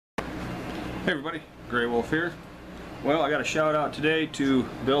Hey everybody, Grey Wolf here. Well, I got a shout out today to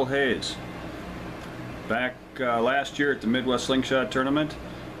Bill Hayes. Back last year at the Midwest Slingshot Tournament,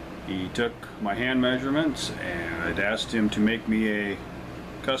 he took my hand measurements and I'd asked him to make me a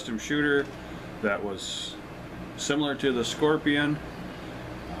custom shooter that was similar to the Scorpion.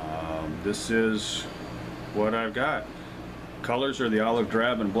 This is what I've got. Colors are the olive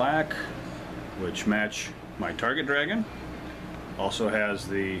drab and black, which match my target dragon. Also has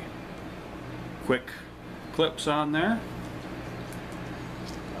the quick clips on there.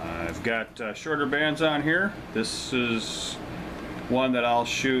 I've got shorter bands on here. This is one that I'll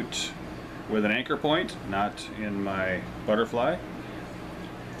shoot with an anchor point, not in my butterfly.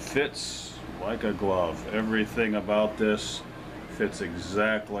 Fits like a glove. Everything about this fits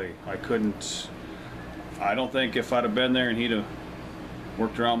exactly. I don't think if I'd have been there and he'd have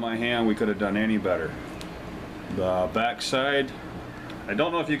worked around my hand, we could have done any better. The back side, I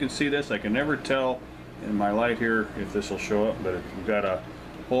don't know if you can see this. I can never tell in my light here if this will show up, but we've got a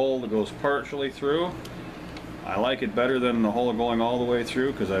hole that goes partially through. I like it better than the hole going all the way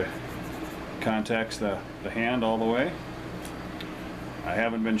through because it contacts the hand all the way. I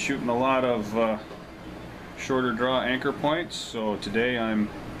haven't been shooting a lot of shorter draw anchor points, so today I'm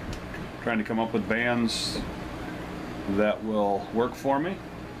trying to come up with bands that will work for me.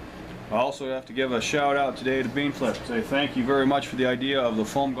 I also have to give a shout out today to Beanflip. Say thank you very much for the idea of the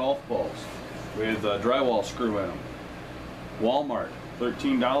foam golf balls with a drywall screw in them. Walmart,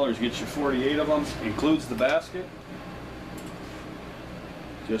 $13 gets you 48 of them, includes the basket.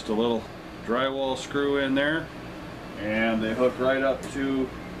 Just a little drywall screw in there, and they hook right up to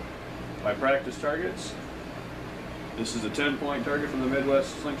my practice targets. This is a 10-point target from the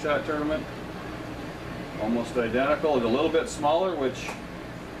Midwest Slingshot Tournament. Almost identical. It's a little bit smaller, which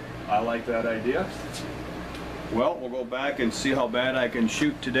I like that idea. Well, we'll go back and see how bad I can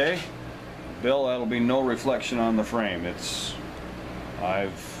shoot today. Bill, that'll be no reflection on the frame.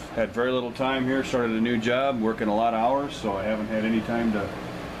 I've had very little time here, started a new job, working a lot of hours, so I haven't had any time to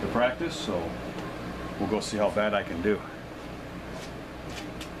practice, so we'll go see how bad I can do.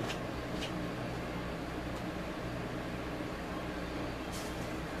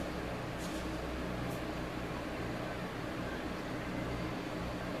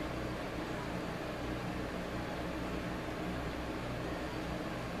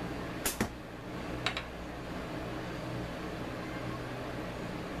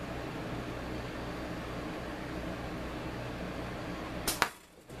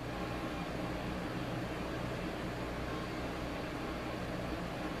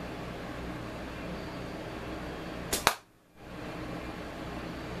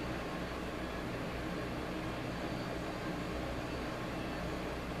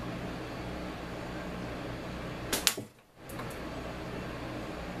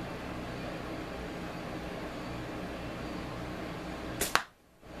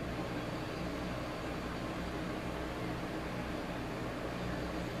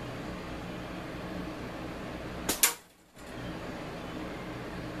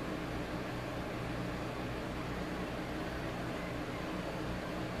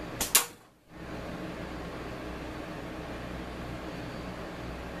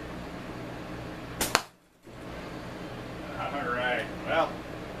 Well,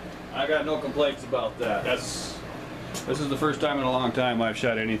 I got no complaints about that. This is the first time in a long time I've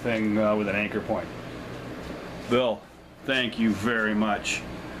shot anything with an anchor point. Bill, thank you very much.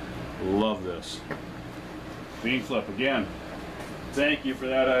 Love this. Beanflip again. Thank you for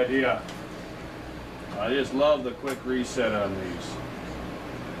that idea. I just love the quick reset on these.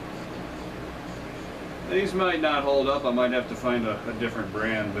 These might not hold up. I might have to find a different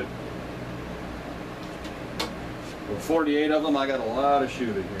brand, but with 48 of them, I got a lot of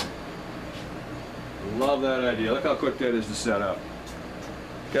shooting here. Love that idea. Look how quick that is to set up.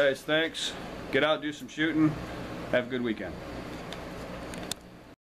 Guys, thanks. Get out, do some shooting. Have a good weekend.